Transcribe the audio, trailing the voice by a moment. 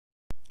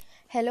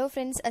Hello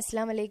friends,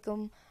 അസ്സാം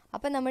വലൈക്കും.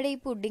 അപ്പോൾ നമ്മുടെ ഈ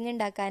പുഡിംഗ്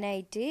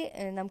ഉണ്ടാക്കാനായിട്ട്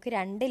നമുക്ക്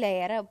 2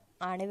 ലെയർ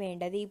ആണ്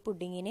വേണ്ടത് ഈ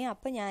പുഡിങ്ങിന്.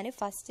 അപ്പോൾ ഞാൻ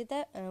ഫസ്റ്റത്തെ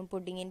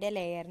പുഡിങ്ങിൻ്റെ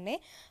ലെയറിന്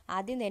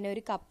ആദ്യം തന്നെ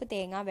ഒരു കപ്പ്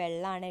തേങ്ങാ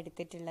വെള്ളമാണ്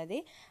എടുത്തിട്ടുള്ളത്.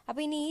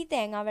 അപ്പോൾ ഇനി ഈ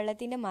തേങ്ങാ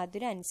വെള്ളത്തിൻ്റെ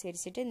മധുരം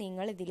അനുസരിച്ചിട്ട്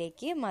നിങ്ങൾ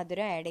ഇതിലേക്ക്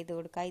മധുരം ആഡ് ചെയ്ത്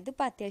കൊടുക്കുക.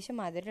 ഇതിപ്പോൾ അത്യാവശ്യം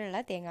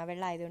മധുരമുള്ള തേങ്ങാ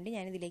വെള്ളം ആയതുകൊണ്ട്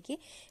ഞാനിതിലേക്ക്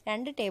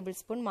 2 ടേബിൾ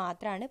സ്പൂൺ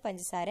മാത്രമാണ്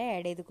പഞ്ചസാര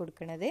ആഡ് ചെയ്ത്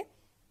കൊടുക്കുന്നത്.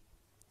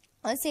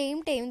 ആ സെയിം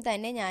ടൈം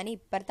തന്നെ ഞാൻ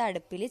ഇപ്പുറത്തെ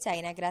അടുപ്പിൽ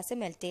ചൈന ഗ്രാസ്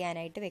മെൽറ്റ്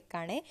ചെയ്യാനായിട്ട്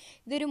വെക്കാണ്.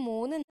 ഇതൊരു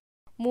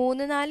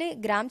 3-4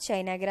 ഗ്രാം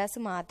ചൈന ഗ്രാസ്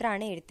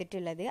മാത്രമാണ്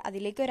എടുത്തിട്ടുള്ളത്.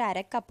 അതിലേക്ക് ഒരു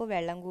 1/2 കപ്പ്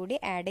വെള്ളം കൂടി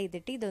ആഡ്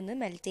ചെയ്തിട്ട് ഇതൊന്ന്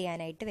മെൽറ്റ്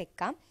ചെയ്യാനായിട്ട്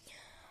വെക്കാം.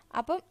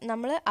 അപ്പം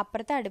നമ്മൾ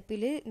അപ്പുറത്തെ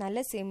അടുപ്പിൽ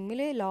നല്ല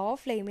സിമ്മിൽ ലോ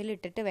ഫ്ലെയിമിൽ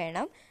ഇട്ടിട്ട്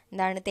വേണം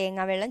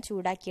തേങ്ങാ വെള്ളം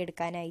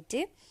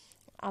ചൂടാക്കിയെടുക്കാനായിട്ട്.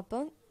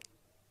 അപ്പം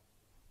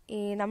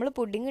നമ്മൾ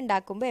പുഡിംഗ്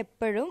ഉണ്ടാക്കുമ്പോൾ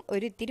എപ്പോഴും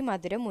ഒരു ഇത്തിരി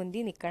മധുരം മുന്തി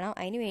നിൽക്കണം.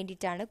 അതിന്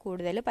വേണ്ടിയിട്ടാണ്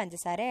കൂടുതൽ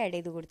പഞ്ചസാര ആഡ്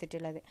ചെയ്ത്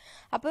കൊടുത്തിട്ടുള്ളത്.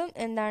 അപ്പം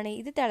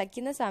ഇത്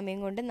തിളയ്ക്കുന്ന സമയം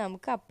കൊണ്ട്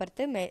നമുക്ക്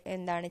അപ്പുറത്ത്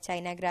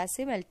ചൈന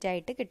ഗ്രാസ്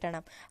മെൽറ്റായിട്ട്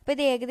കിട്ടണം. അപ്പോൾ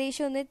ഇത്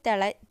ഏകദേശം ഒന്ന്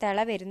തിള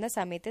വരുന്ന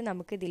സമയത്ത്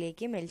നമുക്ക്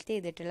ഇതിലേക്ക് മെൽറ്റ്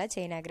ചെയ്തിട്ടുള്ള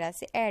ചൈന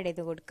ഗ്രാസ് ആഡ്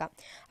ചെയ്ത് കൊടുക്കാം.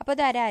 അപ്പോൾ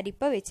അത്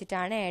അരിപ്പ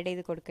വെച്ചിട്ടാണ് ആഡ്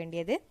ചെയ്ത്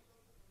കൊടുക്കേണ്ടത്.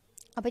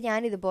 അപ്പോൾ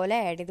ഞാനിതുപോലെ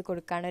ആഡ് ചെയ്ത്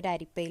കൊടുക്കുകയാണ് ഒരു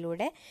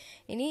അരിപ്പയിലൂടെ.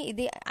 ഇനി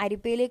ഇത്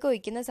അരിപ്പയിലേക്ക്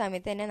ഒഴിക്കുന്ന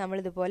സമയത്ത് തന്നെ നമ്മൾ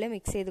ഇതുപോലെ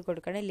മിക്സ് ചെയ്ത്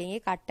കൊടുക്കണം,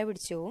 ഇല്ലെങ്കിൽ കട്ട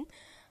പിടിച്ചു പോവും.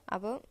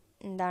 അപ്പോൾ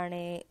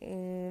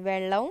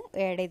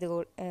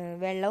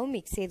വെള്ളവും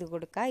മിക്സ് ചെയ്ത്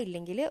കൊടുക്കുക,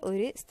 ഇല്ലെങ്കിൽ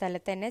ഒരു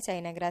സ്ഥലത്ത് തന്നെ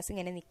ചൈന ഗ്രാസ്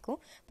ഇങ്ങനെ നിൽക്കും.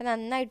 അപ്പോൾ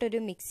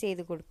നന്നായിട്ടൊരു മിക്സ്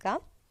ചെയ്ത് കൊടുക്കാം.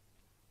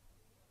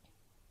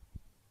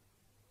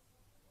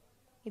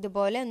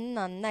 ഇതുപോലെ ഒന്ന്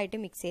നന്നായിട്ട്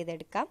മിക്സ്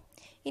ചെയ്തെടുക്കാം.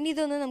 ഇനി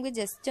ഇതൊന്ന് നമുക്ക്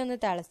ജസ്റ്റ് ഒന്ന്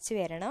തിളച്ച്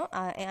വരണം.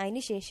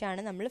 അതിന്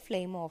ശേഷമാണ് നമ്മൾ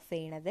ഫ്ലെയിം ഓഫ്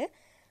ചെയ്യണത്.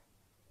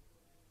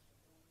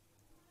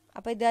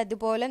 അപ്പോൾ ഇത്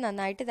അതുപോലെ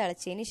നന്നായിട്ട്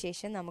തിളച്ചതിന്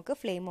ശേഷം നമുക്ക്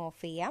ഫ്ലെയിം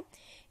ഓഫ് ചെയ്യാം.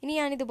 ഇനി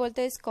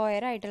ഞാനിതുപോലത്തെ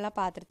സ്ക്വയർ ആയിട്ടുള്ള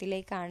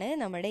പാത്രത്തിലേക്കാണ്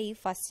നമ്മുടെ ഈ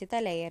ഫസ്റ്റത്തെ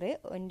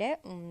ലെയറിൻ്റെ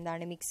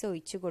മിക്സ്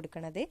ഒഴിച്ച്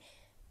കൊടുക്കുന്നത്.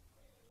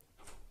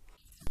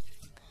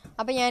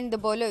 അപ്പോൾ ഞാൻ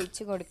ഇതുപോലെ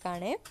ഒഴിച്ച്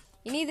കൊടുക്കുകയാണ്.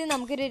 ഇനി ഇത്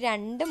നമുക്കൊരു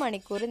 2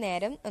 മണിക്കൂർ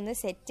നേരം ഒന്ന്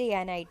സെറ്റ്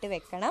ചെയ്യാനായിട്ട്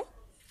വെക്കണം.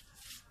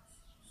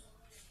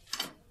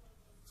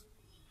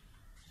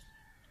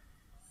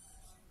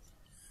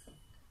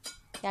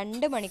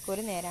 രണ്ട് മണിക്കൂർ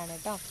നേരമാണ്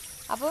കേട്ടോ.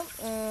 അപ്പം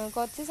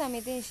കുറച്ച്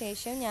സമയത്തിന്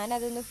ശേഷം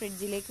ഞാനതൊന്ന്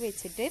ഫ്രിഡ്ജിലേക്ക്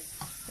വെച്ചിട്ട്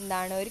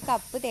ഒരു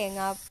കപ്പ്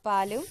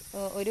തേങ്ങാപ്പാലും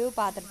ഒരു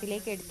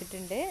പാത്രത്തിലേക്ക്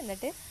എടുത്തിട്ടുണ്ട്.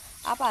 എന്നിട്ട്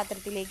ആ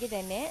പാത്രത്തിലേക്ക്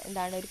തന്നെ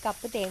ഒരു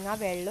കപ്പ് തേങ്ങാ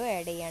വെള്ളവും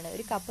ആഡ് ചെയ്യാണ്.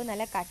 ഒരു കപ്പ്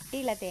നല്ല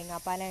കട്ടിയുള്ള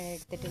തേങ്ങാപ്പാലാണ്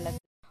എടുത്തിട്ടുള്ളത്.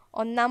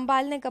 1-ാം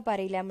പാലെന്നൊക്കെ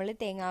പറയില്ല നമ്മൾ,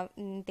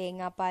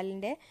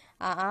 തേങ്ങാപ്പാലിൻ്റെ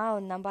ആ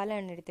 1-ാം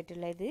പാലാണ്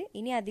എടുത്തിട്ടുള്ളത്.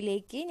 ഇനി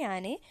അതിലേക്ക്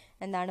ഞാൻ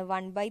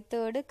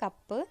 1/3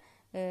 കപ്പ്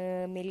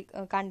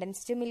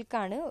കണ്ടൻസ്ഡ്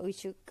മിൽക്കാണ്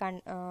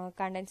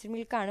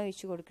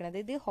ഒഴിച്ചു കൊടുക്കുന്നത്.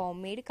 ഇത് ഹോം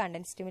മെയ്ഡ്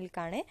കണ്ടൻസ്ഡ്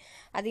മിൽക്കാണ്.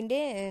 അതിൻ്റെ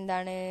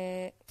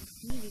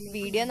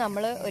വീഡിയോ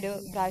നമ്മൾ ഒരു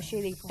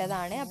പ്രാവശ്യം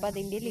ഇട്ടതാണ്. അപ്പോൾ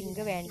അതിൻ്റെ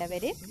ലിങ്ക്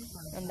വേണ്ടവർ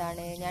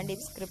ഞാൻ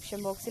ഡിസ്ക്രിപ്ഷൻ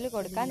ബോക്സിൽ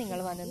കൊടുക്കാം, നിങ്ങൾ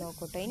വന്ന്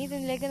നോക്കൂട്ടോ. ഇനി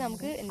ഇതിലേക്ക്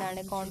നമുക്ക്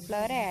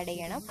കോൺഫ്ലവർ ആഡ്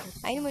ചെയ്യണം.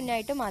 അതിന്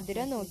മുന്നായിട്ട്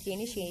മധുരം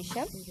നോക്കിയതിന്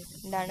ശേഷം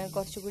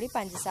കുറച്ചുകൂടി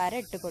പഞ്ചസാര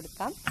ഇട്ട്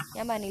കൊടുക്കാം.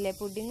 ഞാൻ പറഞ്ഞില്ലേ,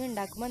 പുഡിംഗ്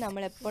ഉണ്ടാക്കുമ്പോൾ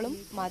നമ്മളെപ്പോഴും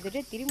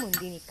മധുരം ഇത്തിരി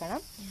മുന്തി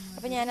നിൽക്കണം.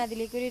 അപ്പോൾ ഞാൻ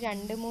അതിലേക്ക് ഒരു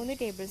 2-3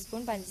 ടേബിൾ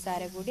സ്പൂൺ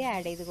പഞ്ചസാര കൂടി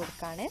ആഡ് ചെയ്ത്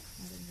കൊടുക്കുകയാണ്.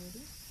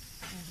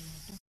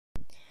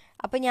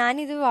 അപ്പോൾ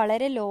ഞാനിത്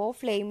വളരെ ലോ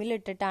ഫ്ലെയിമിൽ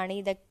ഇട്ടിട്ടാണ്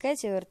ഇതൊക്കെ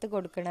ചേർത്ത്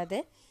കൊടുക്കുന്നത്.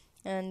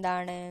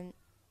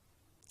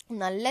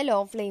 നല്ല ലോ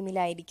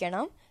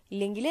ഫ്ലെയിമിലായിരിക്കണം,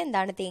 ഇല്ലെങ്കിൽ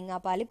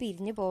തേങ്ങാപ്പാൽ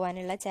പിരിഞ്ഞു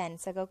പോകാനുള്ള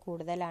ചാൻസ് ഒക്കെ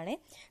കൂടുതലാണ്.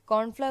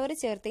 കോൺഫ്ലവർ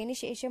ചേർത്തതിന്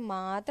ശേഷം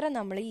മാത്രം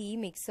നമ്മൾ ഈ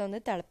മിക്സ്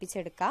ഒന്ന്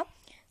തിളപ്പിച്ചെടുക്കാം.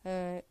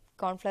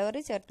 കോൺഫ്ലവർ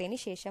ചേർത്തതിന്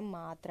ശേഷം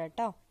മാത്രം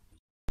കേട്ടോ.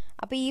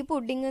 അപ്പോൾ ഈ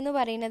പുഡിംഗ് എന്ന്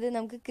പറയുന്നത്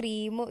നമുക്ക്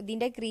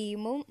ഇതിൻ്റെ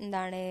ക്രീമും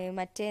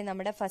മറ്റേ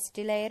നമ്മുടെ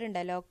ഫസ്റ്റ് ലെയർ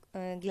ഉണ്ടല്ലോ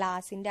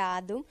ഗ്ലാസിൻ്റെ,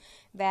 അതും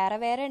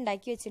വേറെ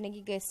ഉണ്ടാക്കി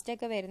വെച്ചിട്ടുണ്ടെങ്കിൽ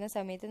ഗസ്റ്റൊക്കെ വരുന്ന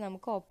സമയത്ത്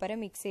നമുക്ക് ഒപ്പരം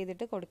മിക്സ്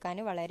ചെയ്തിട്ട് കൊടുക്കാൻ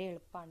വളരെ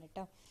എളുപ്പമാണ്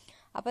കേട്ടോ.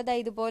 അപ്പോൾ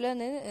ഇതുപോലെ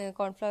ഒന്ന്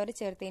കോൺഫ്ലവർ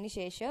ചേർത്തതിന്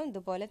ശേഷം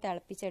ഇതുപോലെ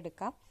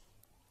തിളപ്പിച്ചെടുക്കാം.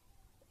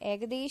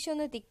 ഏകദേശം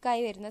ഒന്ന്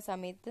തിക്കായി വരുന്ന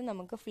സമയത്ത്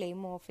നമുക്ക് ഫ്ലെയിം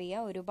ഓഫ്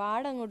ചെയ്യാം.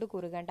 ഒരുപാട് അങ്ങോട്ട്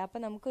കുറുകണ്ട.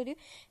 അപ്പോൾ നമുക്കൊരു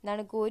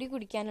കോരി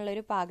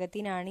കുടിക്കാനുള്ളൊരു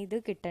പാകത്തിനാണ് ഇത്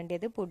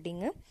കിട്ടേണ്ടത്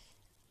പുഡിങ്.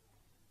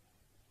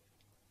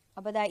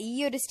 അപ്പോൾ ഈ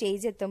ഒരു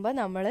സ്റ്റേജ് എത്തുമ്പോൾ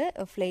നമ്മൾ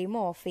ഫ്ലെയിം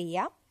ഓഫ്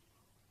ചെയ്യാം.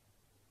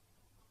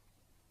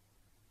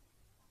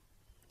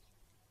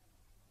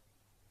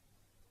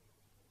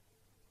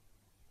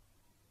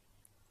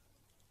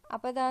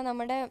 അപ്പോൾ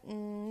നമ്മുടെ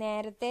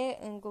നേരത്തെ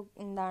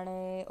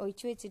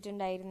ഒഴിച്ചു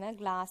വെച്ചിട്ടുണ്ടായിരുന്ന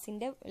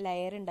ഗ്ലാസിൻ്റെ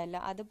ലെയർ ഉണ്ടല്ലോ,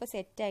 അതിപ്പോൾ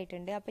സെറ്റ്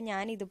ആയിട്ടുണ്ട്. അപ്പോൾ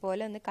ഞാൻ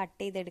ഇതുപോലെ ഒന്ന്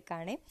കട്ട്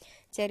ചെയ്തെടുക്കുകയാണ്.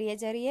 ചെറിയ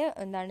ചെറിയ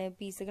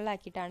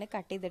പീസുകളാക്കിയിട്ടാണ്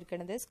കട്ട്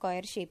ചെയ്തെടുക്കുന്നത്.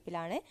 സ്ക്വയർ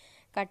ഷേപ്പിലാണ്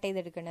കട്ട്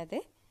ചെയ്തെടുക്കുന്നത്.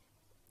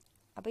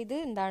 അപ്പോൾ ഇത്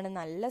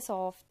നല്ല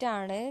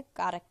സോഫ്റ്റാണ്,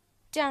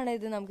 കറക്റ്റാണ്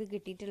ഇത് നമുക്ക്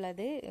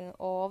കിട്ടിയിട്ടുള്ളത്.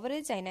 ഓവർ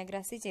ചൈന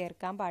ഗ്രാസ്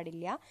ചേർക്കാൻ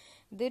പാടില്ല.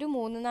 ഇതൊരു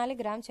 3-4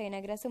 ഗ്രാം ചൈന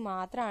ഗ്രാസ്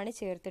മാത്രമാണ്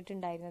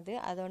ചേർത്തിട്ടുണ്ടായിരുന്നത്.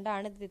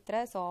 അതുകൊണ്ടാണ് ഇത്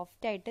ഇത്ര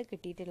സോഫ്റ്റായിട്ട്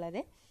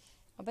കിട്ടിയിട്ടുള്ളത്.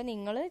 അപ്പോൾ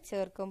നിങ്ങൾ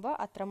ചേർക്കുമ്പോൾ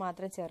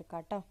അത്രമാത്രം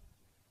ചേർക്കാം കേട്ടോ.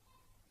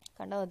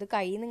 കണ്ടോ, അത്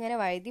കയ്യിൽ നിന്ന് ഇങ്ങനെ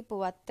വഴുതി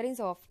പോവും, അത്രയും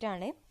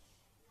സോഫ്റ്റാണ്.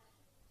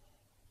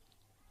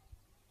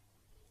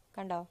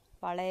 കണ്ടോ,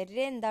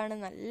 വളരെ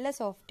നല്ല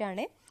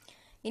സോഫ്റ്റാണ്.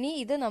 ഇനി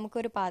ഇത്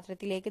നമുക്കൊരു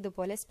പാത്രത്തിലേക്ക്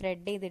ഇതുപോലെ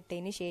സ്പ്രെഡ്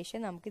ചെയ്തിട്ടതിന് ശേഷം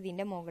നമുക്ക്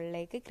ഇതിൻ്റെ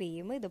മുകളിലേക്ക്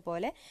ക്രീം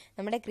ഇതുപോലെ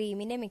നമ്മുടെ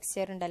ക്രീമിൻ്റെ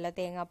മിക്സ്ചർ ഉണ്ടല്ലോ,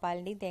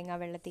 തേങ്ങാപ്പാലിൻ്റെയും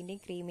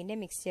തേങ്ങാവെള്ളത്തിൻ്റെയും ക്രീമിൻ്റെ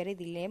മിക്സ്ചർ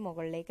ഇതിലെ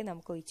മുകളിലേക്ക്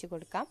നമുക്ക് ഒഴിച്ചു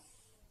കൊടുക്കാം.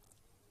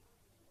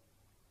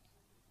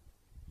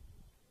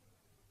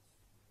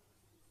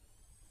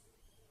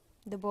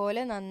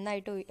 ഇതുപോലെ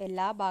നന്നായിട്ട്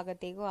എല്ലാ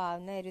ഭാഗത്തേക്കും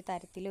ആവുന്ന ഒരു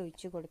തരത്തിൽ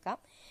ഒഴിച്ചു കൊടുക്കാം.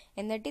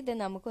 എന്നിട്ട് ഇത്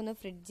നമുക്കൊന്ന്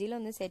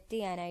ഫ്രിഡ്ജിലൊന്ന് സെറ്റ്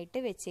ചെയ്യാനായിട്ട്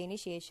വെച്ചതിന്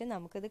ശേഷം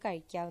നമുക്കിത്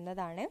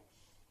കഴിക്കാവുന്നതാണ്.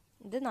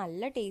 ഇത്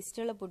നല്ല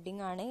ടേസ്റ്റുള്ള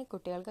പുഡിംഗ് ആണ്,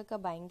 കുട്ടികൾക്കൊക്കെ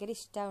ഭയങ്കര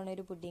ഇഷ്ടമാവുന്ന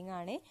ഒരു പുഡിംഗ്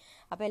ആണ്.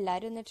 അപ്പോൾ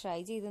എല്ലാവരും ഒന്ന് ട്രൈ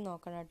ചെയ്ത്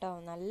നോക്കണം കേട്ടോ.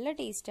 നല്ല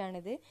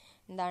ടേസ്റ്റാണിത്.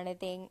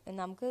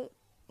 നമുക്ക്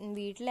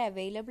വീട്ടിൽ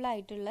അവൈലബിൾ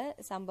ആയിട്ടുള്ള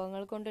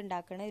സംഭവങ്ങൾ കൊണ്ട്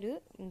ഉണ്ടാക്കുന്ന ഒരു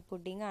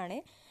പുഡിംഗ് ആണ്.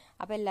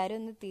 അപ്പോൾ എല്ലാവരും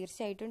ഒന്ന്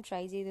തീർച്ചയായിട്ടും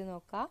ട്രൈ ചെയ്ത്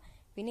നോക്കുക.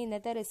 പിന്നെ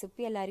ഇന്നത്തെ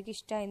റെസിപ്പി എല്ലാവർക്കും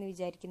ഇഷ്ടമായെന്ന്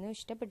വിചാരിക്കുന്നു.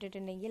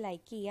 ഇഷ്ടപ്പെട്ടിട്ടുണ്ടെങ്കിൽ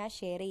ലൈക്ക് ചെയ്യുക,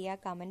 ഷെയർ ചെയ്യുക,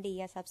 കമൻറ്റ്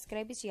ചെയ്യുക.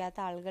 സബ്സ്ക്രൈബ് ചെയ്യാത്ത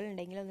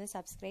ആളുകളുണ്ടെങ്കിൽ ഒന്ന്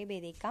സബ്സ്ക്രൈബ്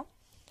ചെയ്തേക്കാം.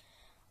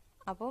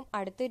 അപ്പം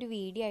അടുത്തൊരു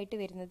വീഡിയോ ആയിട്ട്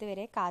വരുന്നത്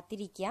വരെ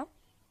കാത്തിരിക്കുക.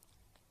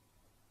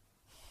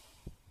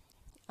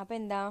 അപ്പോൾ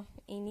എന്താ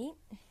ഇനി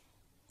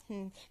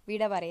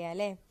വിട പറയാം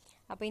അല്ലേ.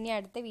 അപ്പോൾ ഇനി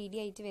അടുത്ത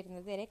വീഡിയോ ആയിട്ട്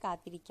വരുന്നത് വരെ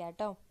കാത്തിരിക്കാം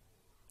കേട്ടോ.